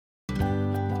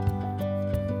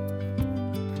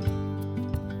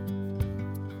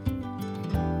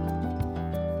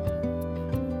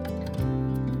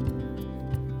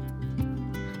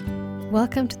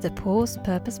Welcome to the Pause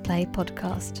Purpose Play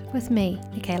podcast with me,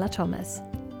 Michaela Thomas,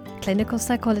 clinical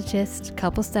psychologist,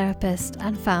 couples therapist,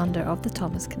 and founder of the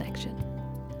Thomas Connection.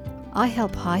 I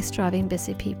help high-striving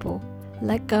busy people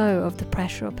let go of the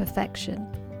pressure of perfection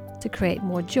to create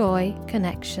more joy,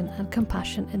 connection, and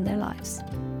compassion in their lives.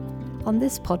 On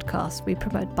this podcast, we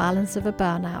promote balance over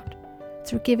burnout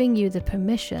through giving you the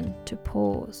permission to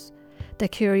pause, the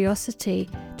curiosity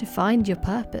to find your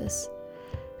purpose,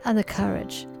 and the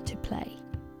courage to play.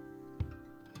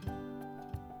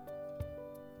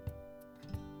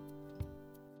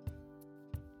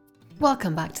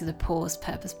 Welcome back to the Pause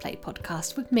Purpose Play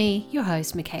podcast with me, your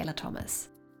host, Michaela Thomas.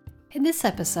 In this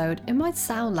episode, it might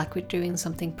sound like we're doing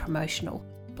something promotional,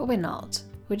 but we're not.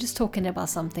 We're just talking about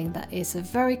something that is a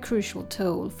very crucial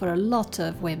tool for a lot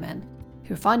of women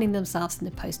who are finding themselves in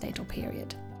the postnatal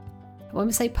period. When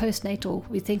we say postnatal,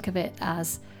 we think of it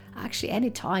as actually any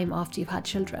time after you've had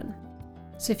children.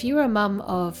 So if you're a mum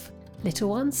of little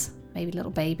ones, maybe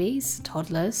little babies,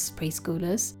 toddlers,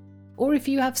 preschoolers, or if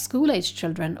you have school-aged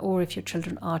children, or if your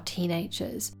children are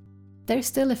teenagers, they're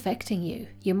still affecting you.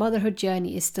 Your motherhood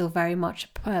journey is still very much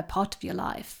a part of your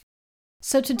life.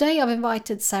 So today I've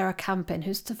invited Sarah Campen,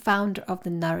 who's the founder of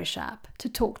the Nourish app, to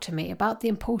talk to me about the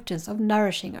importance of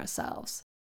nourishing ourselves.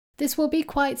 This will be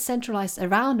quite centralized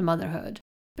around motherhood,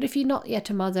 but if you're not yet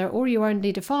a mother or you are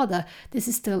indeed a father, this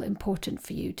is still important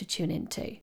for you to tune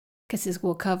into, because this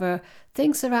will cover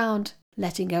things around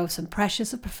letting go of some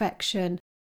pressures of perfection,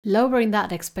 lowering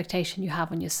that expectation you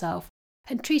have on yourself,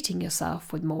 and treating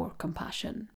yourself with more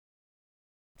compassion.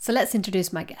 So let's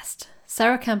introduce my guest.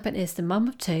 Sarah Campen is the mum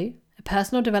of two, a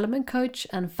personal development coach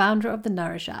and founder of the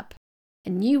Nourish app, a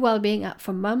new wellbeing app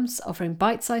for mums offering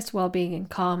bite-sized wellbeing and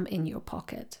calm in your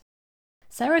pocket.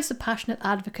 Sarah is a passionate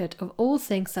advocate of all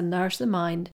things that nourish the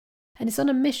mind and is on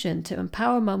a mission to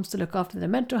empower mums to look after their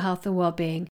mental health and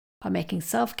well-being by making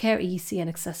self-care easy and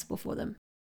accessible for them.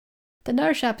 The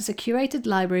Nourish app is a curated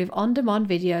library of on-demand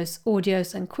videos,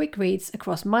 audios, and quick reads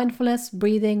across mindfulness,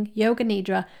 breathing, yoga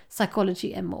nidra,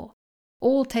 psychology, and more,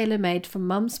 all tailor-made for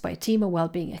mums by a team of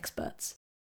well-being experts.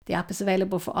 The app is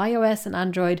available for iOS and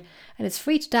Android, and it's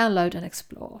free to download and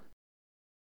explore.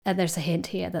 And there's a hint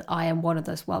here that I am one of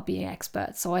those well-being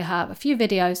experts, so I have a few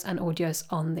videos and audios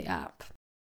on the app.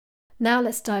 Now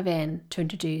let's dive in to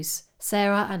introduce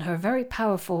Sarah and her very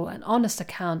powerful and honest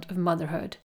account of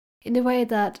motherhood, in a way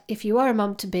that if you are a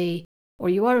mum-to-be or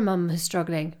you are a mum who's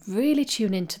struggling, really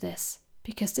tune into this,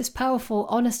 because this powerful,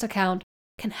 honest account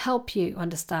can help you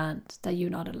understand that you're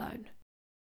not alone.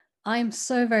 I'm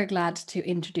so very glad to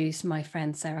introduce my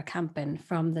friend Sarah Campen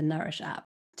from the Nourish app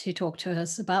to talk to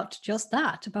us about just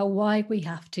that, about why we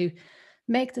have to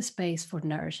make the space for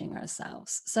nourishing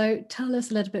ourselves. So tell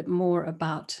us a little bit more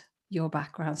about your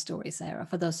background story, Sarah,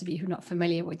 for those of you who are not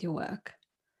familiar with your work.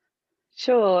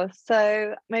 Sure.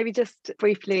 So maybe just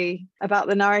briefly about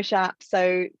the Nourish app.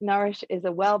 So Nourish is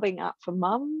a wellbeing app for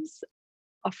mums,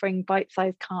 offering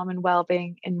bite-sized calm and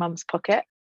wellbeing in mum's pocket.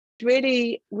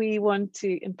 Really, we want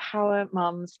to empower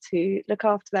mums to look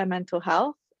after their mental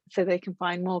health so they can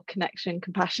find more connection,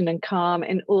 compassion, and calm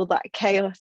in all that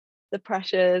chaos, the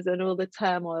pressures, and all the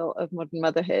turmoil of modern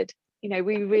motherhood. You know,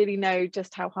 we really know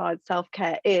just how hard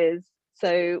self-care is.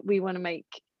 So we want to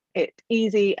make it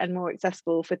easy and more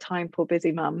accessible for time-poor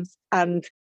busy mums. And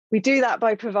we do that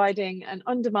by providing an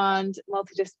on-demand,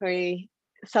 multidisciplinary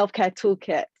self-care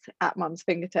toolkit at mum's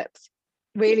fingertips,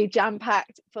 really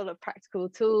jam-packed, full of practical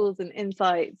tools and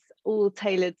insights, all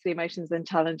tailored to the emotions and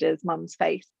challenges mums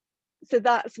face. So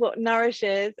that's what Nourish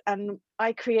is. And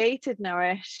I created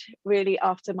Nourish really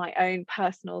after my own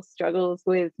personal struggles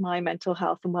with my mental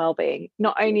health and well-being,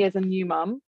 not only as a new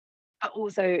mum, but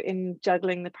also in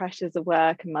juggling the pressures of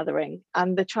work and mothering,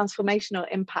 and the transformational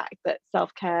impact that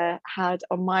self-care had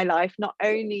on my life, not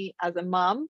only as a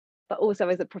mum, but also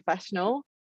as a professional.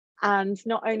 And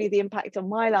not only the impact on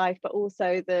my life, but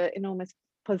also the enormous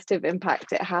positive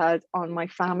impact it had on my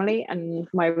family and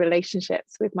my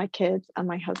relationships with my kids and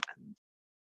my husband.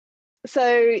 So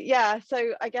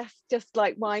I guess just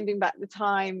like winding back the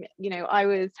time, I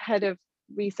was head of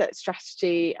research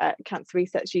strategy at Cancer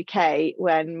Research UK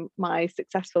when my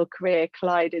successful career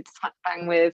collided smack bang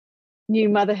with new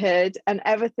motherhood and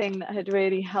everything that had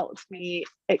really helped me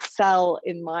excel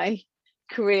in my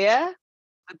career: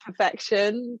 the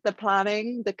perfection, the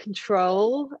planning, the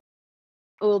control,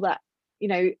 all that,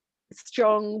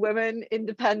 strong women,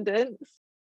 independence.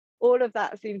 All of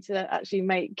that seemed to actually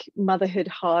make motherhood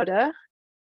harder.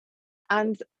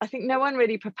 And I think no one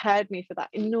really prepared me for that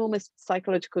enormous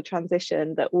psychological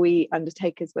transition that we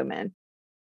undertake as women.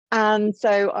 And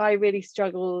so I really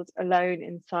struggled alone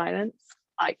in silence.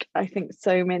 like I think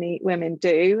so many women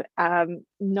do,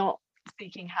 not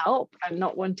seeking help and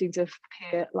not wanting to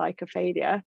appear like a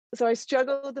failure. So I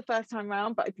struggled the first time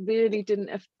around, but I really didn't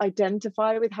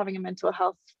identify with having a mental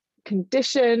health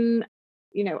condition.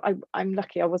 I'm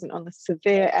lucky I wasn't on the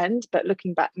severe end, but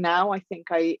looking back now, I think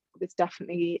I was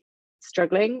definitely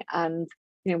struggling. And,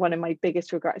 one of my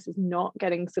biggest regrets is not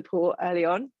getting support early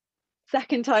on.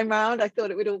 Second time round, I thought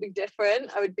it would all be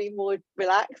different. I would be more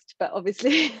relaxed, but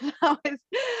obviously that was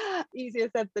easier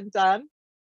said than done.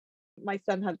 My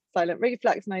son had silent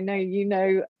reflux, and I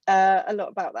know a lot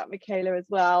about that, Michaela, as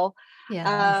well.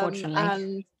 Yeah,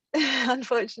 unfortunately. And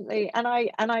unfortunately, and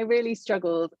I really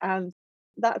struggled. And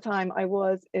that time I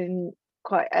was in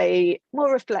quite a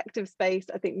more reflective space.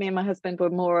 I think me and my husband were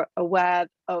more aware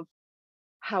of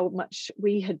how much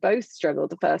we had both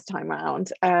struggled the first time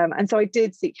round. And so I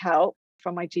did seek help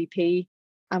from my GP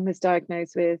and was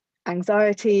diagnosed with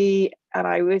anxiety. And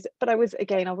I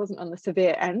wasn't on the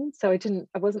severe end. So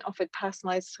I wasn't offered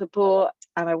personalized support,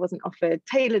 and I wasn't offered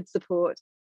tailored support.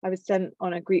 I was sent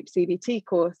on a group CBT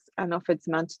course and offered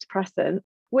some antidepressant,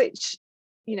 which,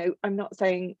 I'm not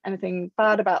saying anything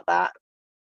bad about that,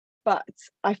 but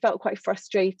I felt quite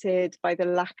frustrated by the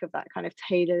lack of that kind of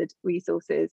tailored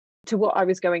resources to what I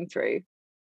was going through.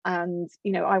 And,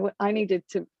 I needed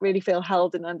to really feel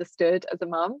held and understood as a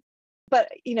mum. But,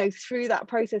 through that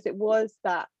process, it was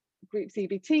that group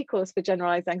CBT course for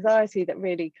generalized anxiety that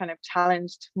really kind of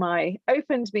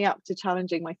opened me up to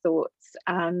challenging my thoughts.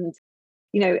 And,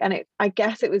 I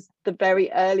guess it was the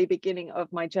very early beginning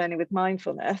of my journey with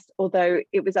mindfulness, although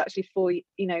it was actually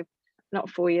not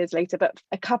 4 years later, but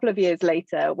a couple of years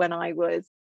later, when I was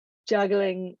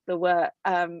juggling the work,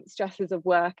 stresses of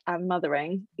work and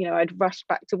mothering. I'd rushed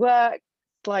back to work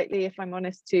slightly, if I'm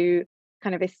honest, to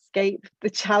kind of escape the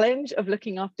challenge of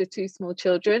looking after two small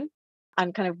children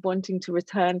and kind of wanting to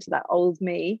return to that old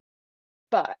me.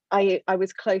 But I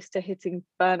was close to hitting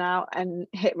burnout and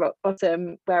hit rock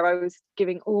bottom, where I was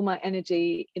giving all my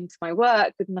energy into my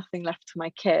work with nothing left for my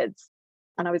kids.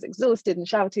 And I was exhausted and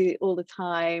shouty all the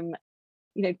time,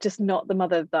 just not the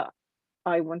mother that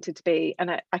I wanted to be.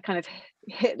 And I kind of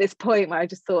hit this point where I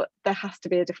just thought there has to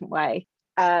be a different way.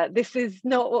 This is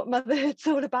not what motherhood's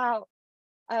all about.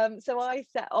 So I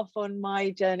set off on my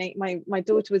journey. My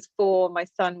daughter was 4, my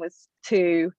son was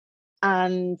 2,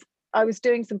 and I was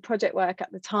doing some project work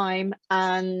at the time,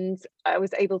 and I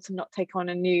was able to not take on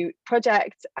a new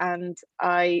project. And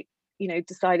I,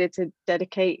 decided to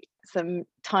dedicate some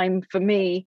time for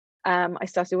me. I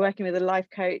started working with a life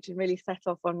coach and really set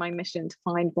off on my mission to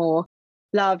find more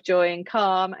love, joy, and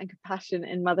calm and compassion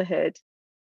in motherhood.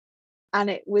 And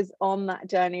it was on that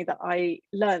journey that I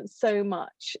learned so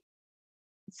much,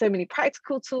 so many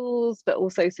practical tools, but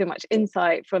also so much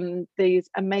insight from these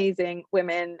amazing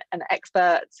women and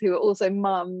experts who are also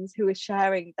mums, who are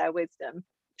sharing their wisdom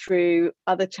through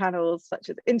other channels such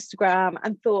as Instagram,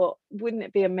 and thought, wouldn't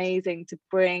it be amazing to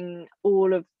bring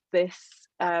all of this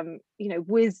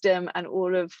wisdom and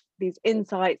all of these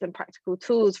insights and practical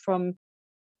tools from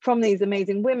these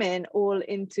amazing women all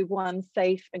into one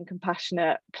safe and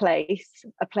compassionate place,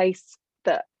 a place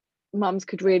that mums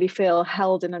could really feel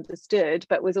held and understood,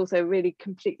 but was also really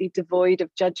completely devoid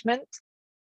of judgment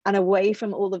and away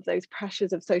from all of those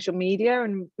pressures of social media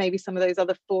and maybe some of those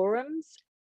other forums.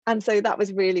 And so that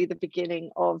was really the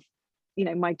beginning of,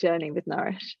 my journey with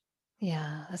Nourish.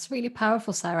 Yeah, that's really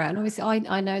powerful, Sarah. And obviously,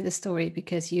 I know the story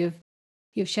because you've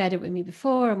shared it with me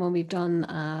before, and when we've done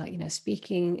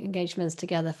speaking engagements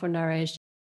together for Nourish,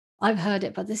 I've heard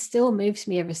it, but this still moves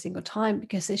me every single time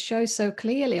because it shows so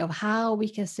clearly of how we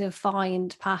can still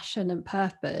find passion and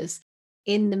purpose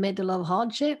in the middle of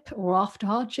hardship or after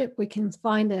hardship. We can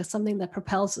find there's something that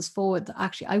propels us forward, that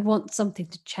actually I want something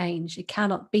to change. It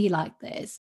cannot be like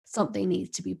this. Something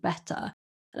needs to be better.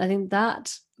 And I think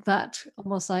that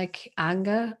almost like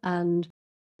anger and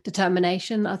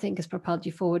determination, I think, has propelled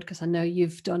you forward, because I know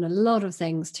you've done a lot of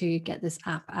things to get this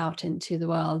app out into the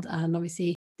world. And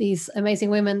obviously these amazing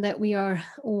women that we are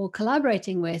all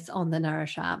collaborating with on the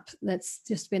Nourish app, that's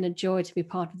just been a joy to be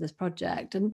part of this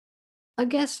project. And I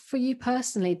guess for you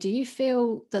personally, do you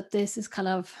feel that this is kind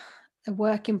of a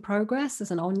work in progress,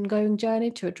 as an ongoing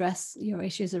journey to address your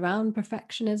issues around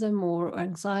perfectionism or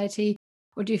anxiety?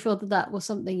 Or do you feel that that was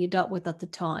something you dealt with at the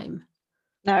time?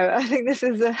 No, I think this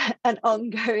is an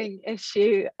ongoing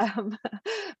issue,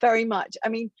 very much. I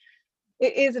mean,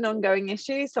 it is an ongoing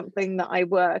issue, something that I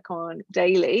work on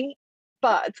daily.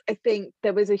 But I think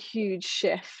there was a huge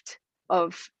shift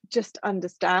of just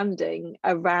understanding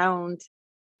around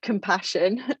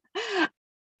compassion,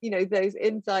 those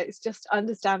insights, just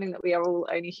understanding that we are all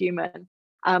only human.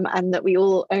 and that we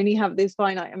all only have this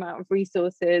finite amount of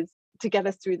resources to get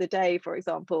us through the day, for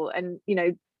example. And,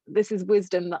 this is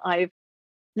wisdom that I've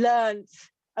learned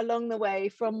along the way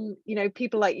from,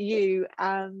 people like you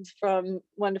and from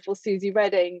wonderful Susie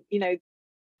Redding,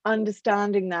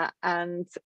 understanding that and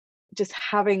just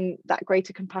having that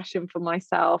greater compassion for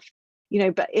myself,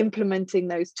 but implementing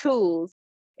those tools.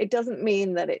 It doesn't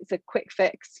mean that it's a quick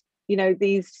fix.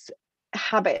 These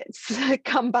habits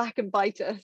come back and bite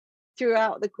us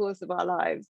throughout the course of our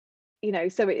lives.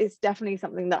 So it is definitely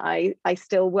something that I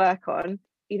still work on.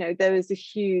 There was a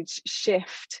huge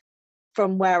shift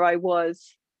from where I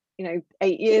was,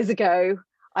 8 years ago.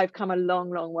 I've come a long,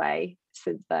 long way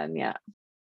since then. Yeah.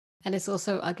 And it's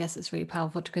also, I guess it's really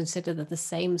powerful to consider that the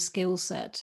same skill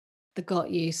set that got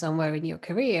you somewhere in your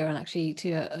career and actually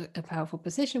to a powerful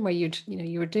position where you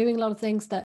were doing a lot of things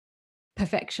that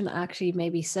perfection actually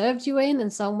maybe served you in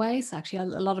some ways. Actually,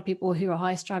 a lot of people who are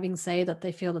high striving say that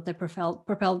they feel that they're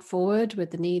propelled forward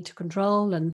with the need to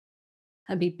control and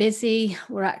be busy,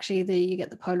 where actually you get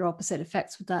the polar opposite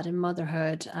effects with that in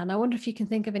motherhood. And I wonder if you can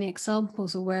think of any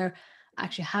examples of where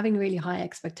actually having really high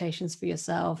expectations for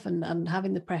yourself and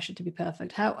having the pressure to be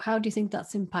perfect, how do you think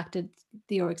that's impacted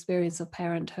your experience of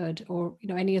parenthood, or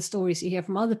any of the stories you hear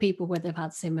from other people where they've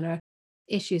had similar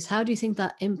issues? How do you think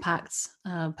that impacts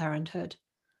parenthood?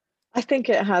 I think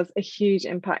it has a huge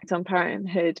impact on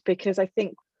parenthood, because I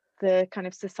think the kind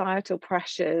of societal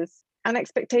pressures and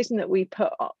expectation that we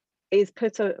is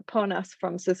put upon us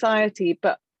from society,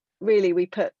 but really we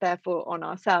put therefore on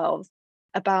ourselves,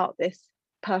 about this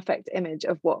perfect image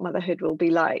of what motherhood will be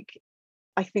like.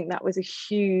 I think that was a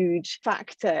huge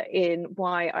factor in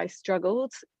why I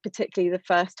struggled, particularly the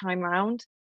first time round.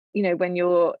 When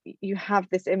you have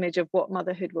this image of what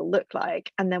motherhood will look like,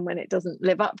 and then when it doesn't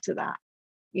live up to that,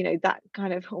 that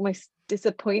kind of almost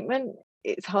disappointment,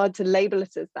 it's hard to label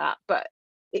it as that, but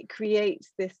it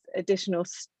creates this additional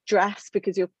stress,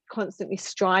 because you're constantly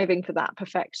striving for that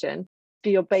perfection, for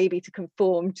your baby to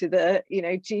conform to the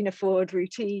Gina Ford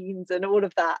routines, and all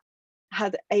of that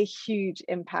had a huge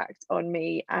impact on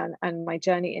me and my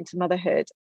journey into motherhood.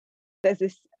 There's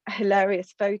this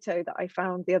hilarious photo that I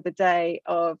found the other day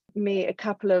of me a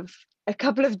couple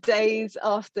of days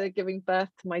after giving birth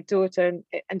to my daughter, and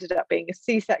it ended up being a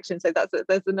C-section. So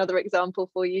there's another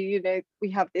example for you. We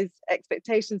have these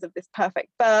expectations of this perfect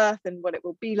birth and what it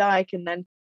will be like, and then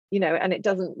and it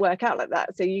doesn't work out like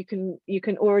that. So you can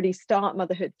already start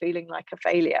motherhood feeling like a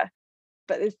failure.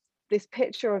 But this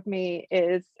picture of me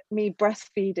is me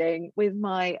breastfeeding with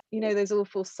my, those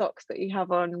awful socks that you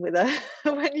have on with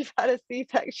when you've had a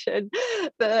C-section,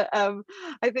 that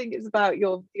I think it's about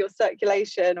your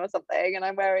circulation or something, and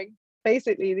I'm wearing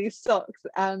basically these socks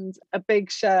and a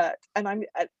big shirt, and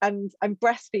I'm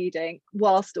breastfeeding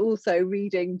whilst also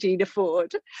reading Gina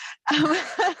Ford.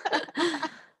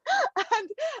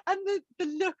 And the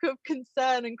look of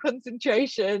concern and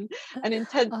concentration and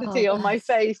intensity on my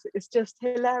face is just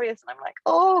hilarious. And I'm like,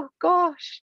 oh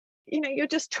gosh, you're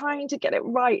just trying to get it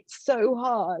right so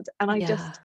hard. And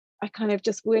I kind of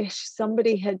just wish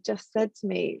somebody had just said to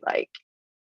me, like,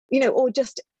 or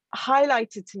just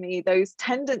highlighted to me those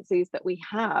tendencies that we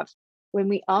have when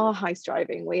we are high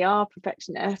striving, we are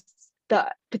perfectionists,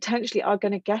 that potentially are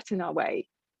going to get in our way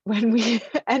when we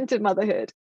enter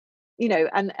motherhood.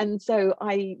 And so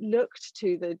I looked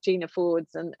to the Gina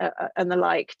Fords and the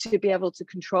like to be able to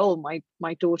control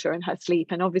my daughter and her sleep.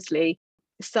 And obviously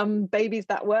some babies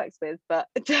that works with, but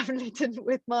it definitely didn't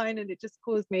with mine. And it just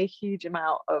caused me a huge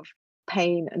amount of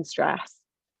pain and stress.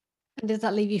 And does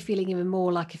that leave you feeling even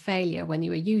more like a failure when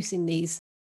you were using these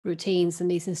routines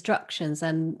and these instructions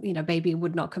and, baby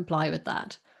would not comply with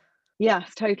that?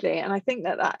 Yes, totally. And I think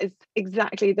that is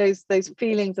exactly those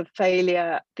feelings of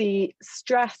failure, the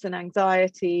stress and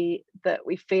anxiety that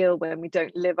we feel when we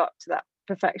don't live up to that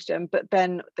perfection, but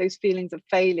then those feelings of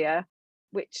failure,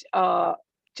 which are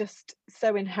just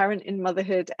so inherent in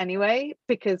motherhood anyway,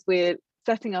 because we're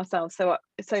setting ourselves so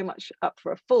much up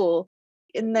for a fall.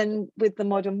 And then with the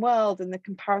modern world and the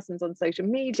comparisons on social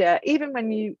media, even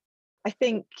when I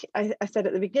think I said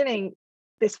at the beginning,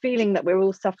 this feeling that we're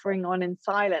all suffering on in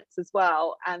silence as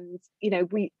well. And,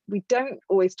 we don't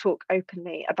always talk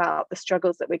openly about the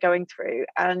struggles that we're going through.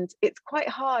 And it's quite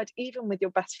hard, even with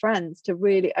your best friends, to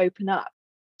really open up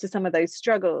to some of those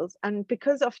struggles. And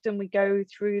because often we go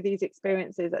through these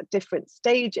experiences at different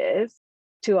stages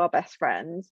to our best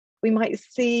friends, we might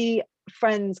see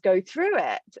friends go through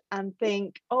it and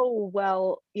think, oh,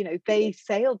 well, they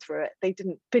sailed through it. They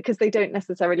didn't, because they don't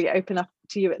necessarily open up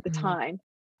to you at the time.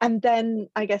 And then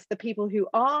I guess the people who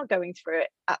are going through it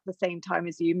at the same time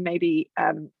as you, maybe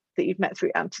that you've met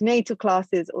through antenatal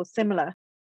classes or similar,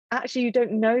 actually you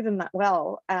don't know them that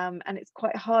well, and it's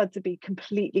quite hard to be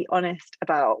completely honest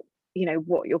about,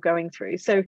 what you're going through.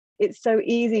 So it's so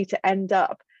easy to end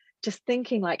up just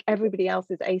thinking like everybody else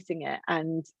is acing it,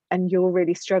 and you're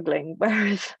really struggling,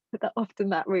 whereas that often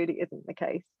that really isn't the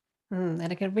case. And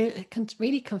it can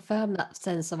really confirm that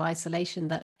sense of isolation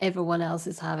that everyone else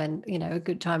is having, a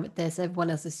good time at this. Everyone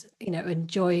else is,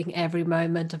 enjoying every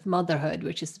moment of motherhood,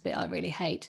 which is the bit I really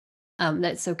hate. That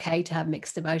it's okay to have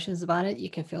mixed emotions about it. You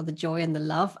can feel the joy and the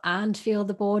love, and feel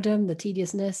the boredom, the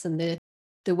tediousness, and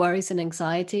the worries and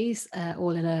anxieties,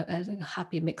 all in a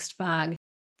happy mixed bag.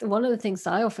 One of the things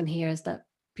I often hear is that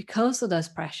because of those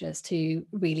pressures to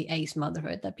really ace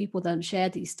motherhood, that people don't share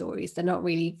these stories. They're not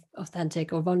really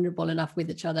authentic or vulnerable enough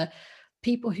with each other.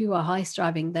 People who are high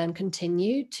striving then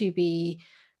continue to be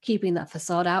keeping that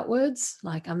facade outwards.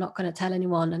 Like, I'm not going to tell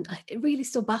anyone. And it really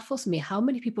still baffles me how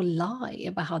many people lie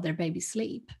about how their babies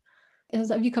sleep.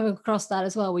 Have you come across that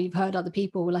as well, where you've heard other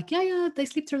people were like, yeah, they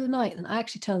sleep through the night, and it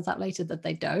actually turns out later that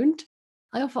they don't?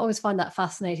 I often always find that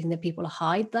fascinating, that people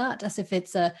hide that as if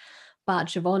it's a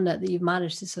badge of honor that you've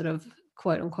managed to sort of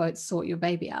quote unquote sort your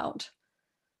baby out.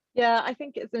 Yeah, I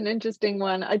think it's an interesting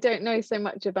one. I don't know so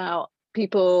much about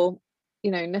people,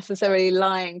 necessarily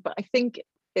lying, but I think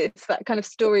it's that kind of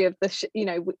story of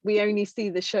we only see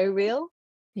the show reel.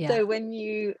 Yeah. So when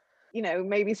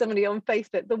maybe somebody on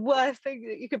Facebook, the worst thing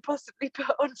that you could possibly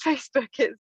put on Facebook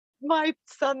is, my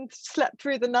son slept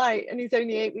through the night and he's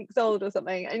only 8 weeks old or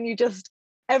something, and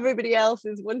everybody else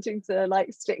is wanting to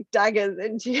like stick daggers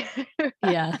into you.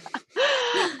 Yeah.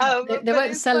 They But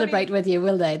won't it's celebrate funny. with you,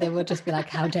 will they? They will just be like,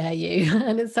 how dare you?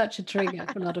 And it's such a trigger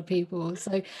for a lot of people.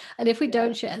 So, and if we Yeah.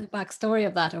 don't share the backstory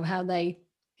of that, or how they,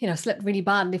 slept really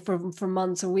badly for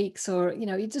months or weeks, or,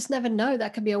 you just never know.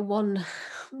 That could be a one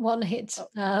hit,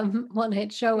 Oh, one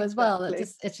hit show as well.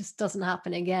 exactly. It just doesn't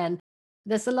happen again.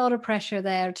 There's a lot of pressure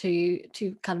there to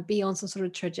kind of be on some sort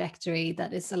of trajectory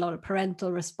that is a lot of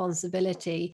parental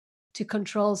responsibility, to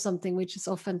control something which is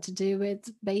often to do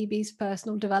with babies'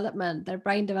 personal development, their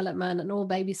brain development, and all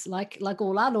babies, like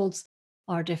all adults,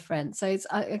 are different. So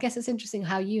I guess it's interesting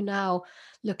how you now,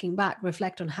 looking back,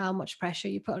 reflect on how much pressure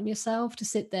you put on yourself to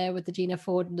sit there with the Gina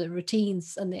Ford and the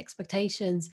routines and the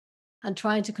expectations, and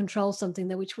trying to control something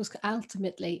that which was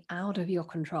ultimately out of your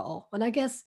control. And I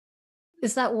guess,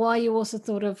 is that why you also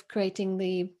thought of creating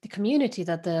the community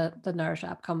that the Nourish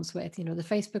app comes with, the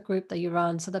Facebook group that you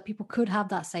run, so that people could have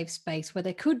that safe space where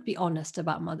they could be honest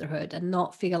about motherhood and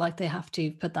not feel like they have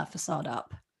to put that facade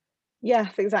up?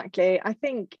 Yes, exactly. I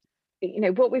think,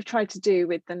 what we've tried to do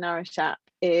with the Nourish app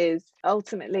is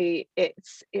ultimately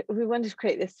we wanted to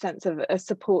create this sense of a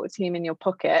support team in your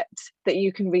pocket that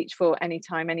you can reach for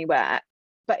anytime, anywhere,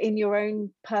 but in your own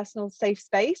personal safe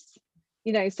space.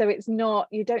 So it's not,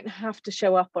 you don't have to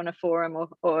show up on a forum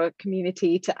or a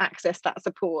community to access that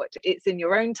support. It's in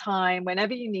your own time,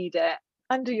 whenever you need it,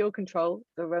 under your control,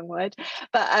 the wrong word.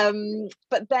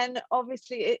 But then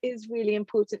obviously it is really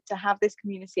important to have this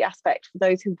community aspect for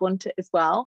those who want it as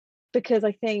well, because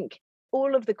I think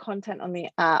all of the content on the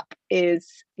app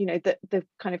is, the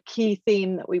kind of key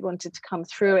theme that we wanted to come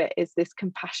through it is this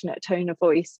compassionate tone of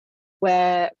voice,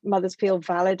 where mothers feel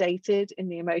validated in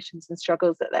the emotions and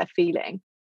struggles that they're feeling.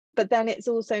 But then it's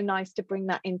also nice to bring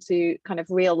that into kind of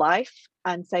real life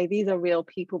and say, these are real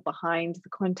people behind the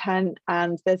content,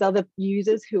 and there's other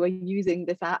users who are using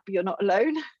this app, you're not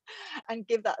alone, and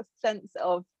give that sense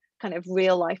of kind of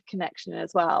real life connection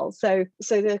as well. So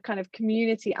the kind of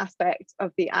community aspect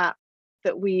of the app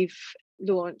that we've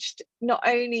launched not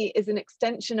only is an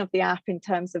extension of the app in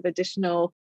terms of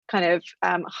additional kind of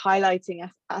highlighting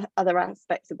other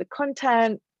aspects of the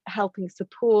content, helping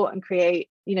support and create,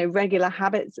 regular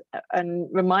habits and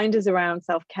reminders around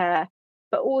self-care,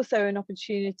 but also an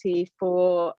opportunity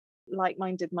for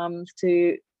like-minded mums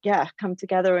to come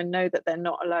together and know that they're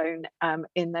not alone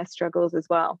in their struggles as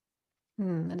well.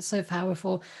 And it's so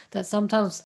powerful that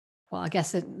sometimes, well, I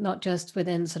guess not just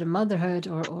within sort of motherhood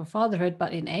or fatherhood,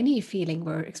 but in any feeling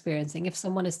we're experiencing, if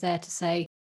someone is there to say,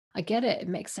 I get it, it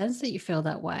makes sense that you feel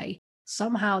that way,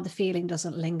 somehow the feeling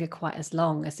doesn't linger quite as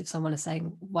long as if someone is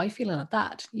saying, why are you feeling like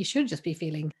that? You should just be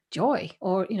feeling joy,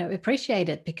 or, appreciate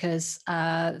it, because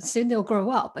soon they'll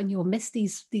grow up and you'll miss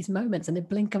these moments in the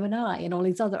blink of an eye, and all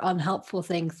these other unhelpful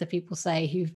things that people say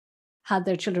who've had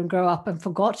their children grow up and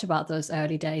forgot about those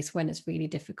early days when it's really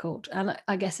difficult. And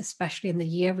I guess especially in the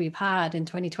year we've had in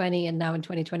 2020 and now in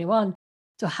 2021,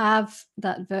 to have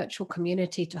that virtual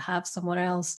community, to have someone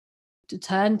else to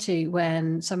turn to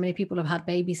when so many people have had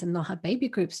babies and not had baby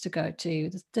groups to go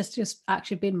to, there's just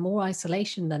actually been more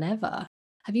isolation than ever.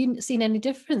 Have you seen any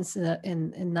difference in that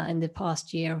in the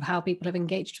past year, of how people have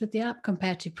engaged with the app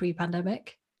compared to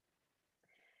pre-pandemic?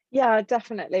 Yeah,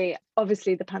 definitely.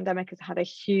 Obviously, the pandemic has had a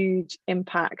huge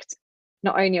impact,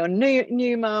 not only on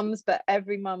new mums, but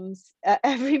every mum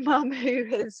who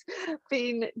has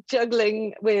been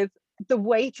juggling with the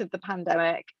weight of the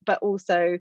pandemic, but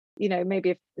also,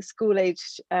 maybe if school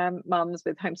age mums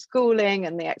with homeschooling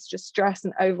and the extra stress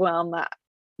and overwhelm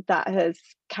that has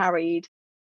carried.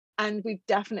 And we've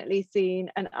definitely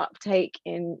seen an uptake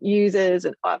in users,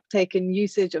 an uptake in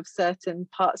usage of certain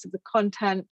parts of the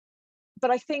content.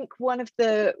 But I think one of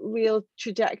the real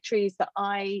trajectories that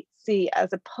I see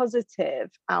as a positive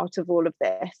out of all of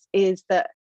this is that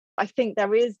I think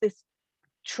there is this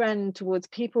trend towards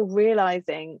people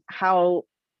realizing how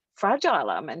fragile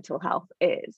our mental health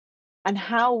is and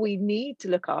how we need to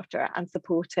look after it and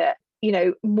support it.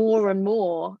 More and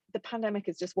more, the pandemic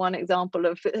is just one example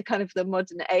of kind of the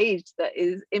modern age that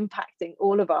is impacting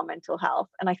all of our mental health.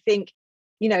 And I think,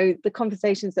 the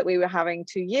conversations that we were having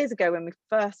 2 years ago when we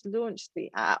first launched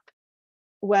the app,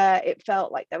 where it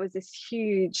felt like there was this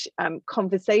huge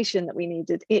conversation that we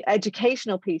needed,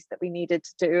 educational piece that we needed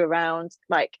to do around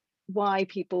like why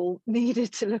people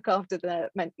needed to look after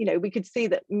we could see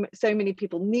that so many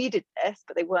people needed this,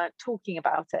 but they weren't talking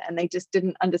about it and they just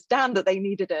didn't understand that they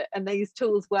needed it. And these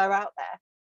tools were out there.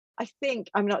 I think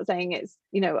I'm not saying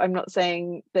I'm not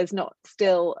saying there's not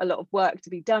still a lot of work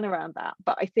to be done around that,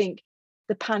 but I think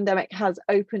the pandemic has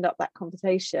opened up that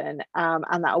conversation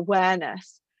and that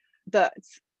awareness that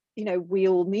we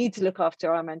all need to look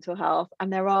after our mental health,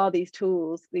 and there are these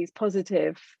tools, these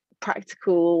positive,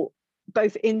 practical,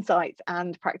 both insights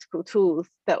and practical tools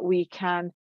that we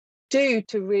can do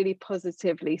to really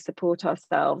positively support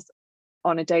ourselves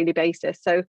on a daily basis.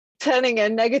 So turning a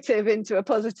negative into a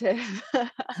positive,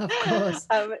 Of course.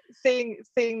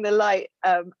 seeing the light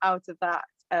out of that.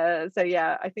 So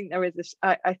yeah, I think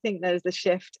I think there's a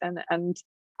shift, and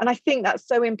I think that's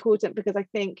so important, because I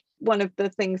think one of the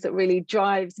things that really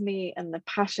drives me and the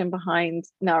passion behind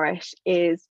Nourish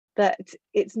is that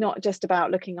it's not just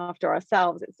about looking after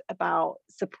ourselves, it's about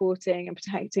supporting and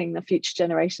protecting the future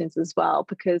generations as well,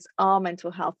 because our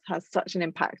mental health has such an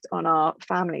impact on our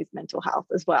family's mental health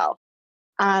as well.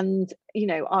 And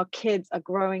our kids are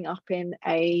growing up in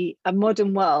a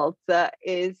modern world that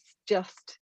is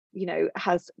just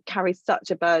carries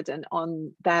such a burden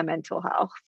on their mental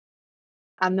health.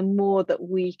 And the more that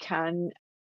we can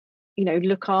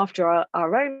look after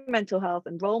our own mental health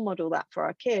and role model that for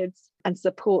our kids and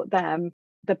support them,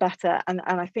 the better. And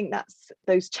I think that's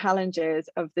those challenges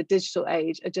of the digital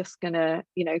age are just going to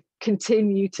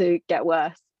continue to get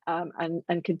worse,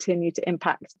 and continue to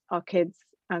impact our kids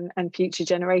and future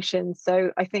generations.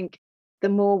 So I think the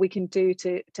more we can do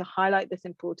to highlight this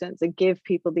importance and give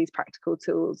people these practical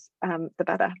tools, the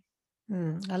better.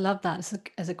 I love that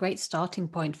as a great starting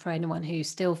point for anyone who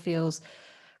still feels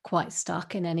quite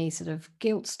stuck in any sort of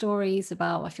guilt stories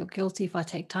about, I feel guilty if I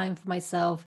take time for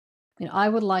myself. I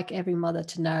would like every mother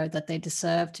to know that they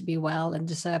deserve to be well and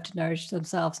deserve to nourish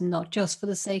themselves, not just for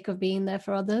the sake of being there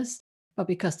for others, but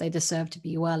because they deserve to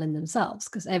be well in themselves,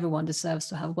 because everyone deserves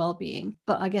to have well-being.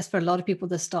 But I guess for a lot of people,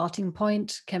 the starting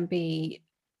point can be,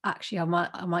 actually, I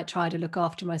might try to look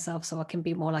after myself so I can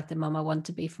be more like the mum I want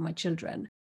to be for my children.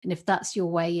 And if that's your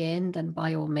way in, then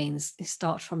by all means,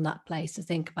 start from that place to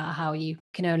think about how you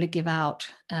can only give out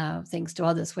things to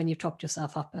others when you've topped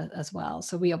yourself up as well.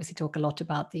 So we obviously talk a lot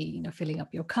about the, filling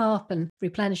up your cup and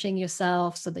replenishing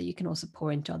yourself so that you can also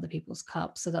pour into other people's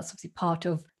cups. So that's obviously part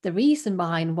of the reason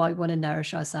behind why we want to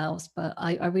nourish ourselves. But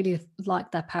I really like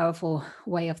that powerful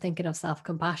way of thinking of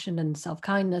self-compassion and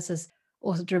self-kindness as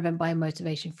also driven by a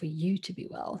motivation for you to be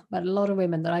well. But a lot of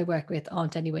women that I work with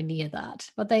aren't anywhere near that.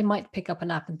 But they might pick up an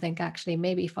app and think, actually,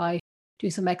 maybe if I do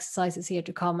some exercises here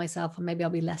to calm myself, and maybe I'll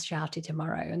be less shouty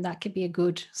tomorrow. And that could be a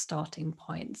good starting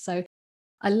point. So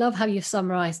I love how you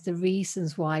summarized the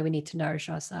reasons why we need to nourish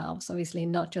ourselves. Obviously,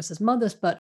 not just as mothers,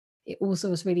 but it also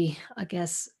was really, I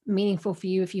guess, meaningful for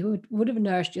you if you would have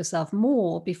nourished yourself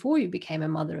more before you became a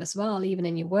mother as well, even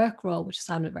in your work role, which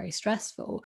sounded very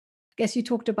stressful. I guess you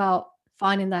talked about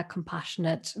finding that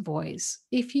compassionate voice.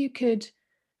 If you could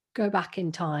go back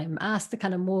in time, ask the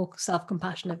kind of more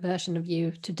self-compassionate version of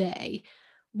you today,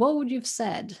 what would you have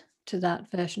said to that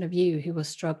version of you who was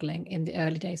struggling in the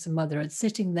early days of motherhood,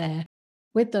 sitting there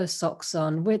with those socks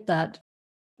on, with that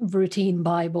routine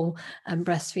Bible and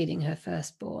breastfeeding her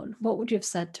firstborn? What would you have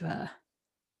said to her?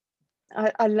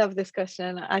 I love this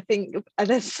question. I think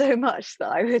there's so much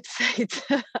that I would say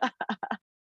to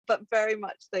but very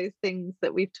much those things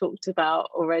that we've talked about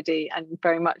already, and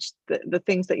very much the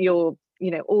things that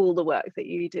all the work that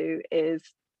you do is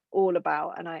all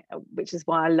about, and which is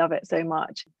why I love it so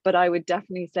much. But I would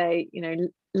definitely say,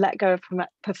 let go of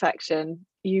perfection,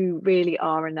 you really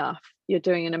are enough. You're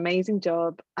doing an amazing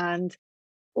job. And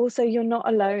also, you're not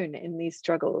alone in these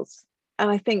struggles. And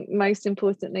I think most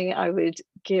importantly, I would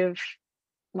give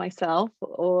myself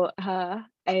or her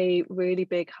a really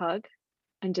big hug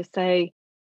and just say,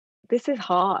 this is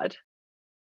hard.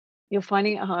 You're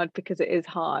finding it hard because it is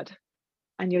hard,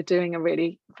 and you're doing a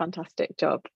really fantastic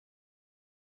job.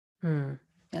 Hmm.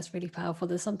 That's really powerful.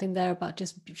 There's something there about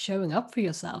just showing up for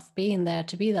yourself, being there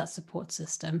to be that support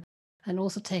system, and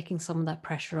also taking some of that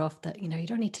pressure off that, you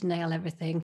don't need to nail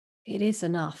everything. It is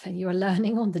enough, and you're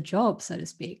learning on the job, so to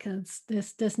speak.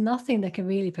 There's nothing that can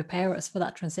really prepare us for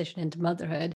that transition into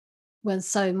motherhood when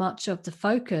so much of the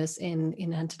focus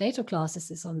in antenatal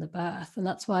classes is on the birth. And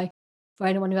that's why, for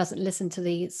anyone who hasn't listened to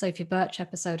the Sophie Birch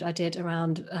episode I did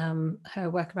around her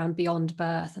work around beyond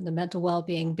birth and the mental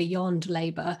well-being beyond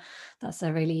labor, that's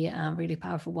a really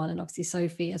powerful one. And obviously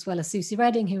Sophie, as well as Susie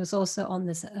Redding, who was also on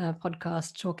this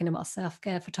podcast talking about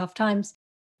self-care for tough times,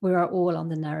 we are all on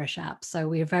the Nourish app. So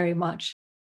we are very much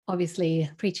obviously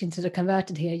preaching to the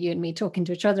converted here, you and me talking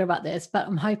to each other about this, but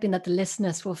I'm hoping that the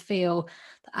listeners will feel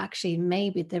that actually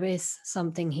maybe there is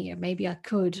something here. Maybe I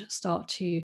could start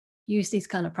to use these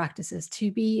kind of practices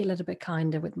to be a little bit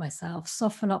kinder with myself,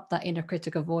 soften up that inner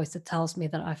critical voice that tells me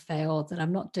that I failed, that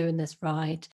I'm not doing this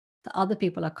right, that other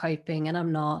people are coping and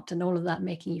I'm not, and all of that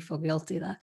making you feel guilty,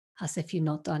 that as if you've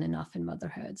not done enough in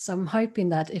motherhood. So I'm hoping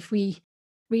that if we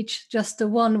reach just the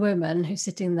one woman who's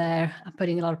sitting there and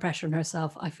putting a lot of pressure on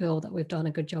herself, I feel that we've done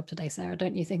a good job today, Sarah.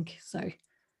 Don't you think so?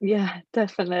 Yeah,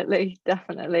 definitely.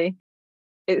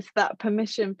 It's that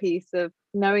permission piece of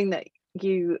knowing that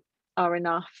you are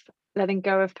enough, letting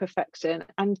go of perfection,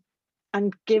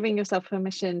 and giving yourself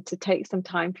permission to take some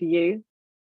time for you.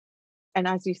 And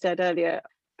as you said earlier,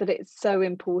 that it's so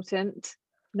important,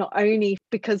 not only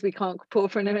because we can't pour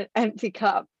from an empty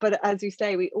cup, but as you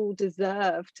say, we all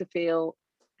deserve to feel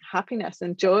happiness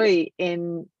and joy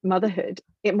in motherhood.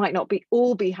 It might not be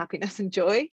all be happiness and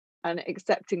joy, and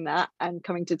accepting that and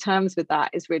coming to terms with that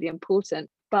is really important,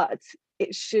 but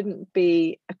it shouldn't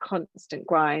be a constant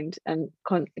grind and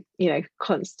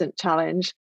constant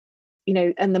challenge.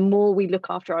 And the more we look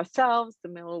after ourselves, the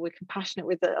more we're compassionate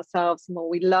with ourselves, the more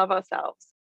we love ourselves,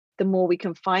 the more we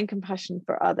can find compassion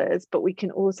for others, but we can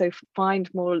also find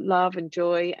more love and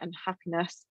joy and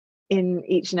happiness in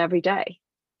each and every day.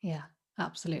 Yeah,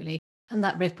 absolutely. And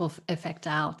that ripple effect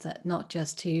out, that not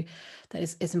just to, that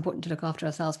it's important to look after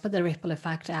ourselves, but the ripple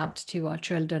effect out to our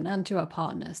children and to our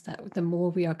partners, that the more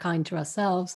we are kind to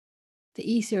ourselves, the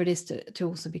easier it is to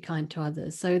also be kind to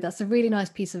others. So that's a really nice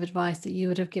piece of advice that you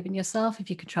would have given yourself if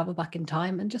you could travel back in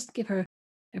time, and just give her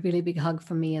a really big hug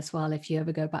from me as well if you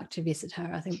ever go back to visit her.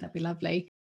 I think that'd be lovely.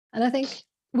 And I think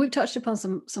we've touched upon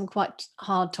some quite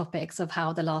hard topics of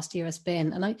how the last year has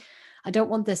been. And I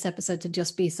don't want this episode to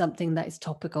just be something that is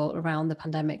topical around the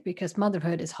pandemic, because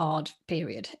motherhood is hard,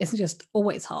 period. It's just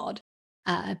always hard.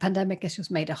 A pandemic has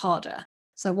just made it harder.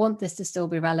 So I want this to still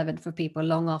be relevant for people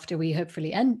long after we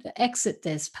hopefully exit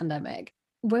this pandemic.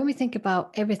 When we think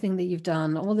about everything that you've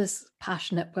done, all this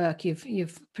passionate work,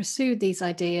 you've pursued these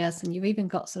ideas, and you've even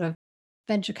got sort of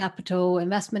venture capital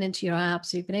investment into your app,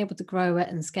 so you've been able to grow it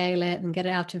and scale it and get it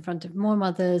out in front of more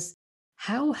mothers.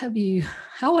 How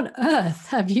on earth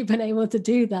have you been able to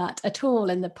do that at all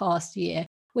in the past year,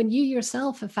 when you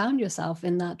yourself have found yourself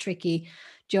in that tricky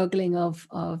juggling of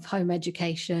home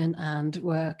education and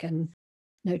work and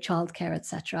no childcare,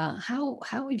 etc.? How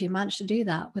have you managed to do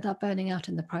that without burning out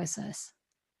in the process?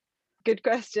 Good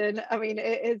question. I mean,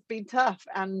 it has been tough,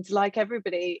 and like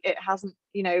everybody, it hasn't,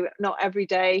 not every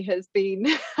day has been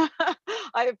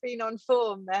I have been on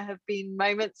form. There have been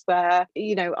moments where,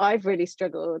 I've really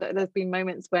struggled. There's been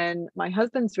moments when my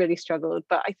husband's really struggled.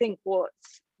 But I think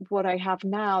what I have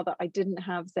now that I didn't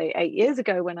have, say, 8 years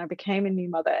ago when I became a new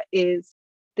mother, is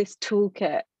this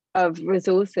toolkit of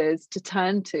resources to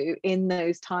turn to in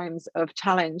those times of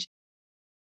challenge,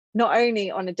 not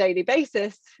only on a daily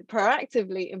basis,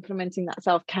 proactively implementing that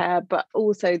self-care, but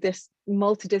also this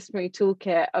multidisciplinary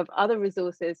toolkit of other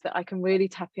resources that I can really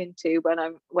tap into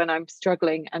when I'm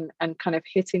struggling and kind of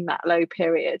hitting that low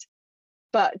period.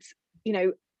 But,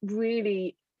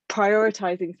 really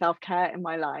prioritizing self-care in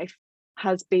my life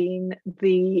has been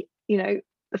the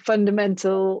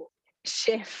fundamental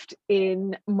shift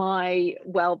in my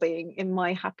well-being, in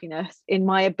my happiness, in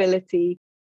my ability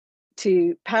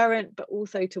to parent, but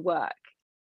also to work,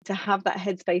 to have that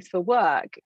headspace for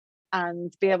work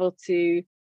and be able to,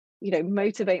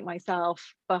 motivate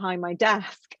myself behind my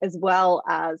desk, as well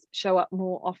as show up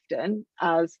more often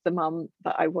as the mum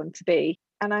that I want to be.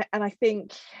 And I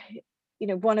think,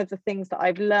 one of the things that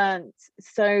I've learned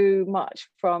so much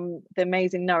from the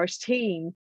amazing Nourish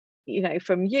team,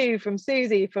 from you, from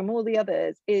Susie, from all the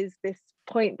others, is this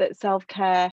point that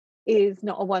self-care is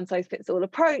not a one size fits all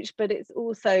approach, but it's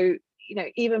also,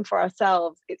 even for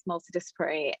ourselves, it's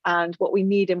multidisciplinary, and what we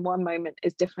need in one moment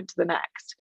is different to the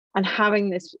next. And having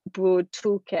this broad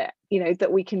toolkit,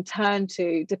 that we can turn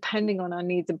to depending on our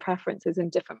needs and preferences in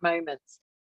different moments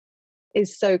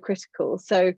is so critical.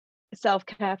 So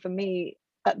self-care for me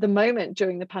at the moment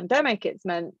during the pandemic, it's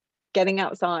meant getting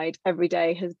outside every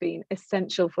day has been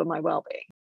essential for my well-being.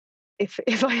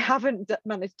 If I haven't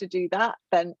managed to do that,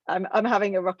 then I'm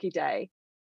having a rocky day.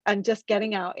 And just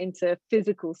getting out into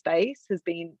physical space has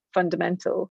been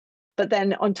fundamental. But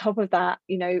then on top of that,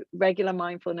 regular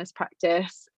mindfulness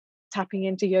practice, tapping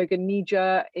into yoga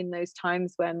nidra in those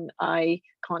times when I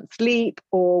can't sleep,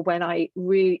 or when I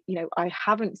really, I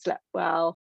haven't slept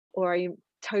well, or I'm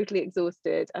totally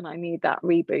exhausted and I need that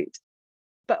reboot.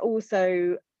 But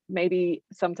also maybe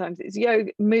sometimes it's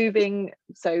yoga, moving.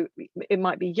 So it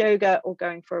might be yoga or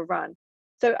going for a run.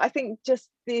 So I think just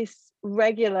this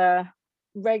regular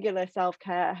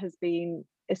self-care has been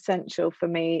essential for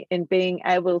me in being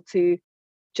able to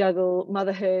juggle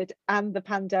motherhood and the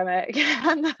pandemic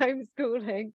and the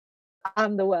homeschooling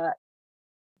and the work.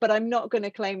 But I'm not going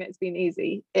to claim it's been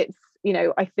easy. It's,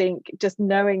 I think just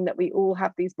knowing that we all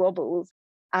have these wobbles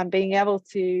and being able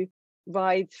to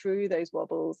ride through those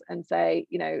wobbles and say,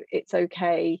 it's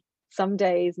okay. Some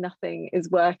days nothing is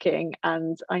working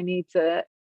and I need to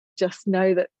just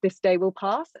know that this day will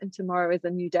pass and tomorrow is a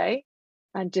new day,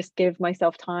 and just give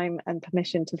myself time and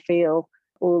permission to feel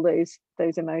all those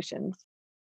emotions.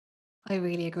 I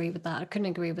really agree with that. I couldn't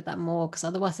agree with that more, because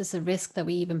otherwise it's a risk that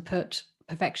we even put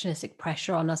perfectionistic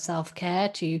pressure on our self-care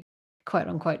to quote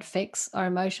unquote fix our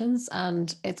emotions.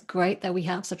 And it's great that we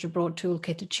have such a broad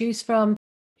toolkit to choose from,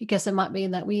 because it might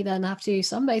mean that we then have to,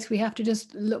 some days we have to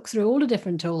just look through all the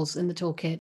different tools in the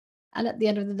toolkit. And at the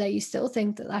end of the day, you still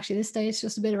think that actually this day is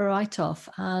just a bit of a write-off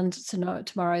and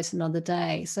tomorrow is another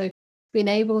day. So being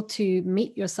able to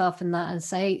meet yourself in that and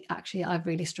say, actually, I've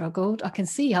really struggled. I can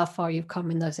see how far you've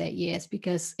come in those 8 years,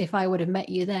 because if I would have met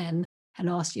you then and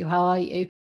asked you, how are you?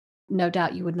 No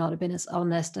doubt you would not have been as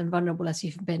honest and vulnerable as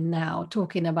you've been now,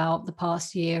 talking about the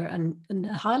past year and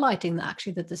highlighting that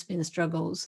actually that there's been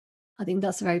struggles. I think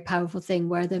that's a very powerful thing,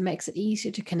 where that makes it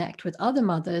easier to connect with other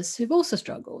mothers who've also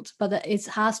struggled, but that it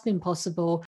has been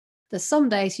possible. That some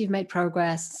days you've made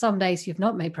progress, some days you've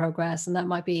not made progress, and that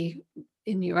might be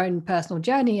in your own personal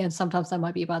journey, and sometimes that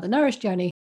might be about the Nourish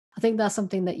journey. I think that's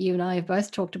something that you and I have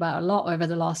both talked about a lot over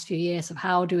the last few years, of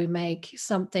how do we make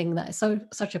something that is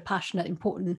such a passionate,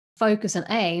 important focus and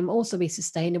aim also be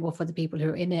sustainable for the people who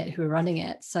are in it, who are running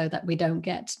it, so that we don't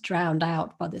get drowned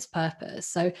out by this purpose.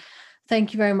 So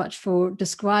thank you very much for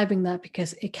describing that,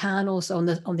 because it can also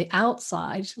on the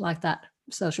outside, like that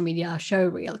social media show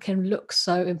reel, can look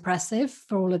so impressive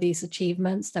for all of these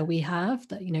achievements that we have,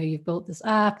 that you've built this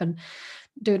app and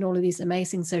doing all of these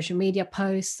amazing social media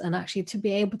posts, and actually to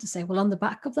be able to say, well, on the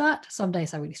back of that, some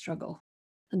days I really struggle.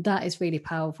 And that is really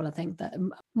powerful. I think that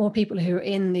more people who are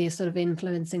in the sort of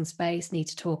influencing space need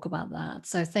to talk about that.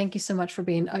 So thank you so much for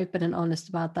being open and honest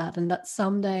about that, and that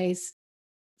some days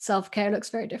self-care looks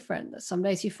very different. Some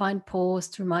days you find pause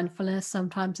through mindfulness.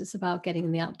 Sometimes it's about getting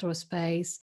in the outdoor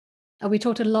space. And we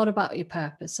talked a lot about your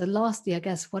purpose. So lastly, I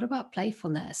guess, what about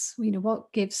playfulness?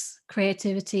 What gives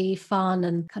creativity, fun,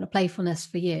 and kind of playfulness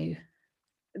for you?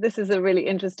 This is a really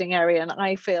interesting area, and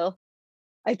I feel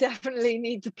I definitely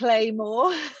need to play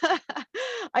more.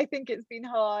 I think it's been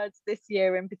hard this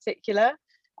year in particular.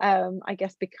 I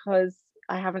guess because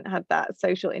I haven't had that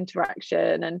social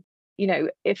interaction, and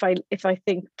if I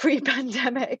think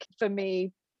pre-pandemic, for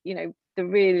me, the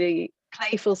really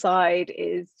playful side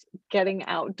is getting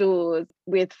outdoors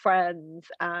with friends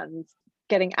and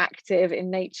getting active in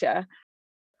nature.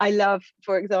 I love,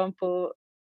 for example,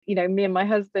 me and my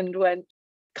husband went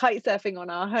kite surfing on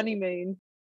our honeymoon.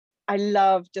 I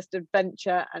love just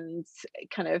adventure and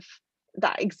kind of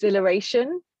that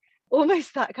exhilaration,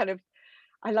 almost that kind of,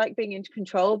 I like being in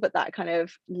control, but that kind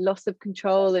of loss of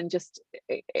control and just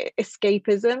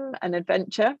escapism and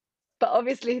adventure. But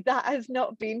obviously that has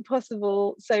not been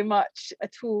possible so much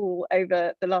at all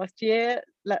over the last year,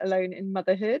 let alone in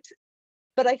motherhood.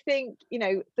 But I think,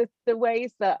 the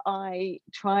ways that I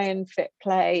try and fit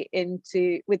play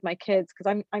into with my kids,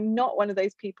 because I'm not one of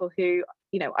those people who,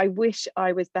 I wish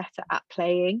I was better at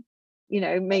playing,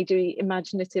 maybe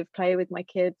imaginative play with my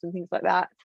kids and things like that.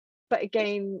 But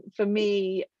again, for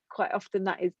me, quite often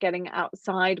that is getting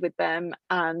outside with them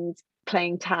and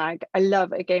playing tag. I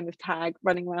love a game of tag,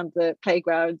 running around the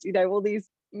playground. All these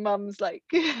mums like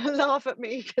laugh at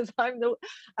me because I'm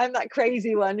that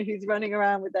crazy one who's running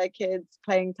around with their kids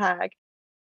playing tag.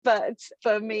 But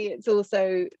for me, it's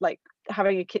also like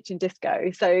having a kitchen disco.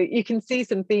 So you can see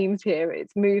some themes here.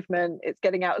 It's movement, it's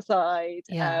getting outside,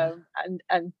 Yeah.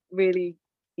 and really,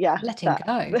 yeah, Letting that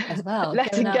go as well, going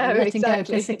letting out go, and letting go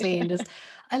exactly. physically, and just,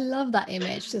 I love that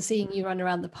image, to seeing you run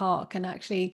around the park. And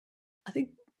actually, I think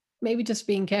maybe just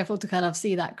being careful to kind of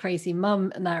see that crazy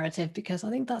mum narrative, because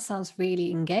I think that sounds really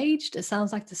engaged. It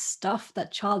sounds like the stuff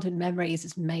that childhood memories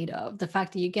is made of, the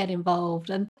fact that you get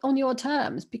involved and on your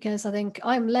terms, because I think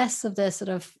I'm less of the sort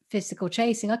of physical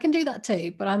chasing. I can do that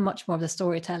too, but I'm much more of the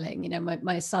storytelling. You know,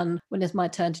 my son, when it's my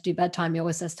turn to do bedtime, he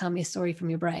always says, tell me a story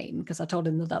from your brain, because I told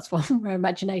him that that's where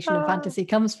imagination and Oh, fantasy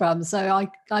comes from. So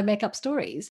I make up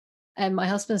stories. And my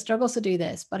husband struggles to do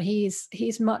this, but he's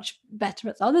much better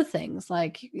at other things,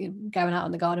 like, you know, going out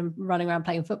in the garden, running around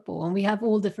playing football. And we have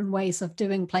all different ways of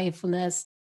doing playfulness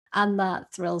and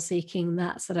that thrill seeking,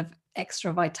 that sort of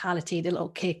extra vitality, the little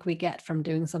kick we get from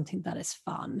doing something that is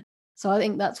fun. So I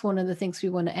think that's one of the things we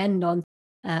want to end on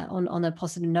a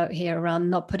positive note here, around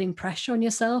not putting pressure on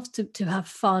yourself to have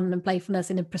fun and playfulness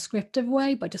in a prescriptive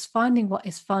way, but just finding what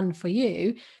is fun for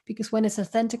you. Because when it's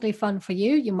authentically fun for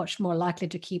you, you're much more likely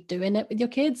to keep doing it with your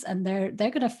kids, and they're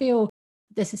going to feel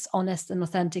this is honest and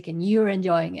authentic and you're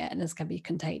enjoying it, and it's going to be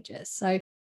contagious. So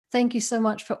thank you so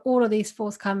much for all of these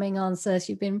forthcoming answers.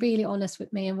 You've been really honest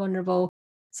with me and vulnerable.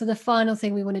 So the final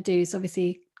thing we want to do is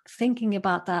obviously thinking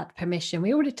about that permission.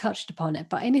 We already touched upon it,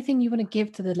 but anything you want to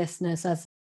give to the listeners as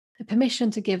a permission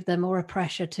to give them, or a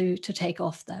pressure to take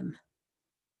off them?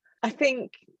 I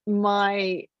think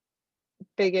my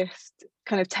biggest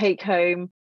kind of take home,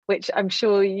 which I'm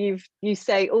sure you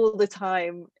say all the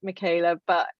time, Michaela,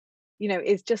 but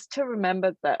is just to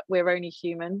remember that we're only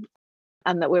human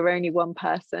and that we're only one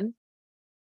person,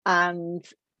 and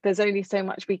there's only so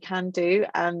much we can do,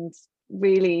 and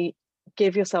really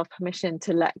give yourself permission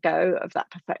to let go of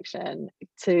that perfection,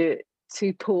 to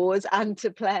pause and to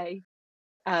play,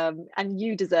 and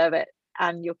you deserve it,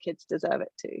 and your kids deserve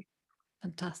it too.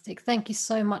 Fantastic. Thank you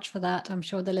so much for that. I'm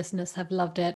sure the listeners have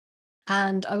loved it.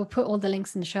 And I will put all the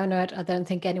links in the show note. I don't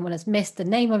think anyone has missed the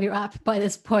name of your app by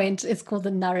this point. It's called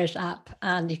the Nourish app,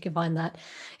 and you can find that,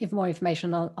 if more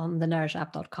information, on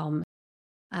thenourishapp.com.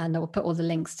 And I will put all the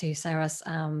links to Sarah's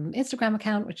Instagram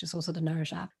account, which is also the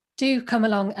Nourish app. Do come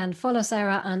along and follow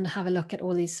Sarah and have a look at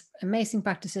all these amazing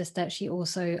practices that she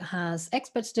also has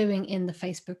experts doing in the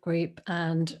Facebook group,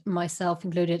 and myself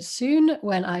included soon,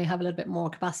 when I have a little bit more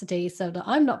capacity so that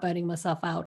I'm not burning myself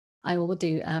out. I will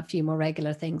do a few more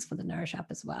regular things for the Nourish app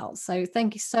as well. So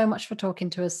thank you so much for talking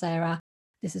to us, Sarah.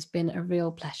 This has been a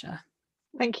real pleasure.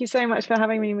 Thank you so much for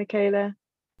having me, Michaela.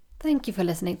 Thank you for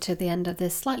listening to the end of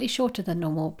this slightly shorter than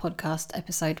normal podcast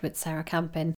episode with Sarah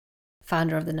Campin,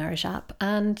 founder of the Nourish app.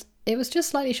 And it was just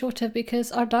slightly shorter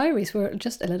because our diaries were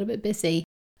just a little bit busy.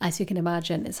 As you can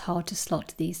imagine, it's hard to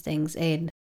slot these things in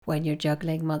when you're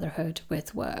juggling motherhood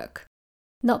with work.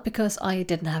 Not because I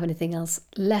didn't have anything else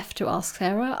left to ask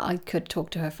Sarah. I could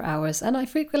talk to her for hours, and I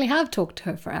frequently have talked to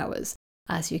her for hours.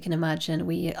 As you can imagine,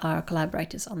 we are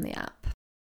collaborators on the app.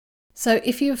 So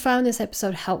if you found this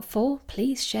episode helpful,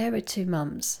 please share it to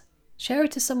mums. Share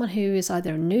it to someone who is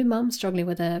either a new mum struggling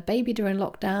with a baby during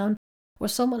lockdown, or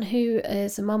someone who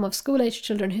is a mum of school-age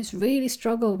children who's really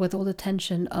struggled with all the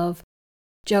tension of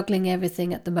juggling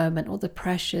everything at the moment, all the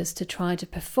pressures to try to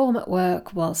perform at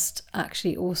work whilst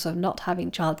actually also not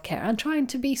having childcare and trying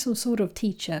to be some sort of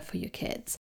teacher for your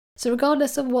kids. So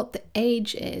regardless of what the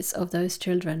age is of those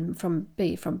children, from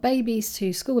babies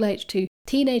to school age to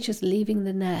teenagers leaving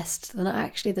the nest, then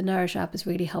actually the Nourish app is a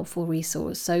really helpful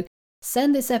resource. So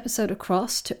send this episode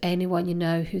across to anyone you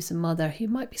know who's a mother who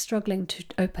might be struggling to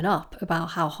open up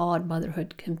about how hard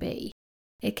motherhood can be.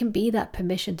 It can be that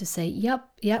permission to say,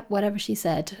 yep, whatever she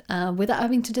said, without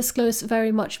having to disclose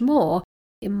very much more.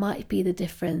 It might be the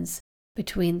difference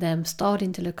between them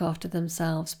starting to look after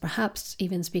themselves, perhaps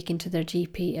even speaking to their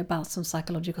GP about some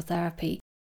psychological therapy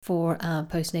for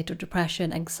postnatal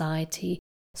depression, anxiety,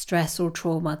 stress or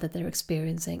trauma that they're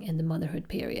experiencing in the motherhood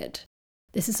period.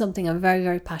 This is something I'm very,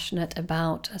 very passionate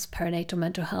about, as perinatal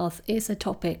mental health is a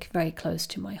topic very close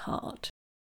to my heart.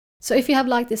 So if you have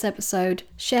liked this episode,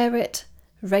 share it,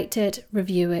 rate it,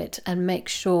 review it, and make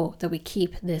sure that we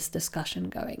keep this discussion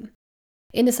going.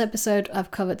 In this episode,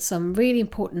 I've covered some really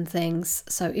important things.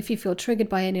 So if you feel triggered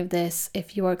by any of this,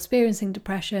 if you are experiencing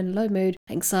depression, low mood,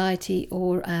 anxiety,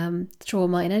 or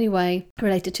trauma in any way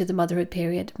related to the motherhood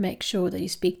period, make sure that you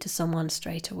speak to someone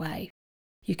straight away.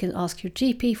 You can ask your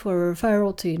GP for a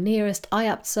referral to your nearest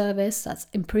IAPT service, that's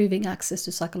Improving Access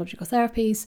to Psychological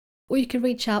Therapies, or you can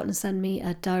reach out and send me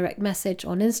a direct message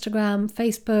on Instagram,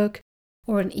 Facebook,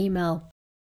 or an email.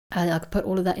 And I can put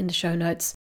all of that in the show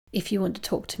notes. if you want to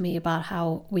talk to me about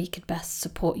how we could best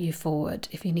support you forward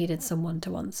if you needed some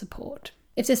one-to-one support.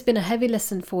 If this has been a heavy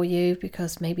listen for you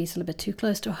because maybe it's a little bit too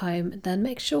close to home, then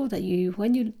make sure that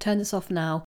when you turn this off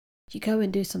now, you go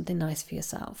and do something nice for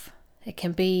yourself. It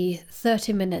can be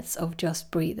 30 minutes of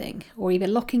just breathing, or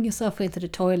even locking yourself into the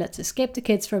toilet to escape the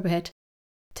kids for a bit,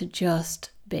 to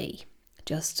just be.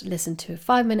 Just listen to a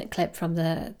 5-minute clip from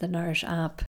the Nourish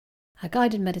app, a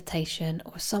guided meditation,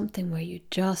 or something where you're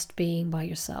just being by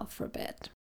yourself for a bit.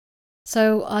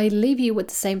 So I leave you with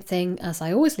the same thing as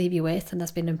I always leave you with, and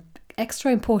that's been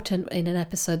extra important in an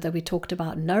episode that we talked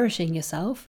about nourishing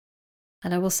yourself.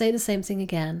 And I will say the same thing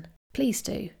again. Please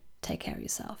do take care of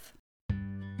yourself.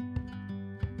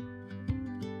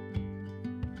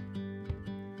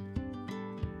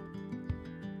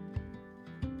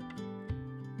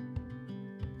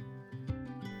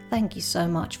 Thank you so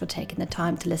much for taking the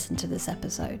time to listen to this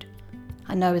episode.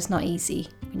 I know it's not easy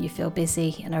when you feel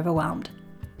busy and overwhelmed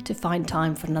to find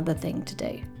time for another thing to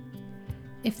do.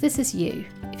 If this is you,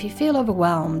 if you feel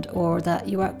overwhelmed or that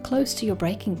you are close to your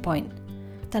breaking point,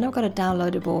 then I've got a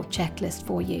downloadable checklist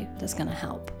for you that's going to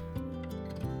help.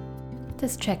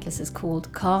 This checklist is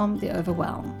called Calm the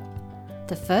Overwhelm.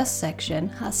 The first section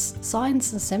has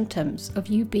signs and symptoms of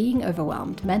you being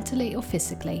overwhelmed mentally or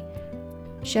physically,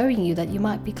 showing you that you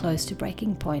might be close to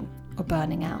breaking point or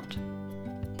burning out.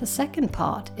 The second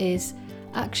part is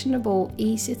actionable,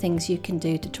 easy things you can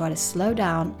do to try to slow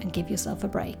down and give yourself a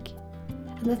break.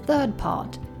 And the third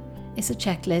part is a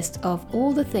checklist of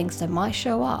all the things that might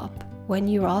show up when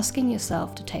you're asking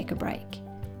yourself to take a break.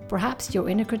 Perhaps your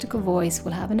inner critical voice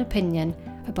will have an opinion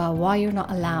about why you're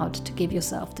not allowed to give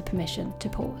yourself the permission to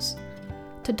pause.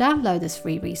 To download this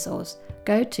free resource,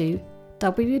 go to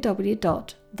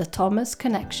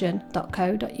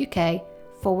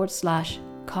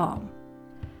www.thethomasconnection.co.uk/calm.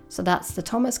 So that's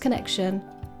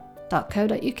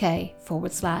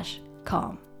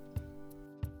thethomasconnection.co.uk/calm.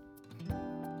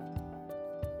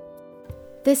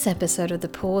 This episode of the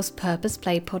Pause Purpose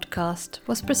Play podcast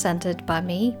was presented by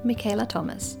me, Michaela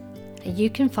Thomas, and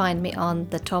you can find me on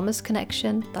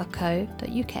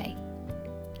thethomasconnection.co.uk.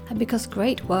 And because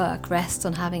great work rests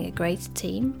on having a great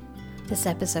team, this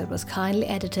episode was kindly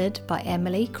edited by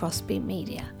Emily Crosby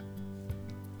Media.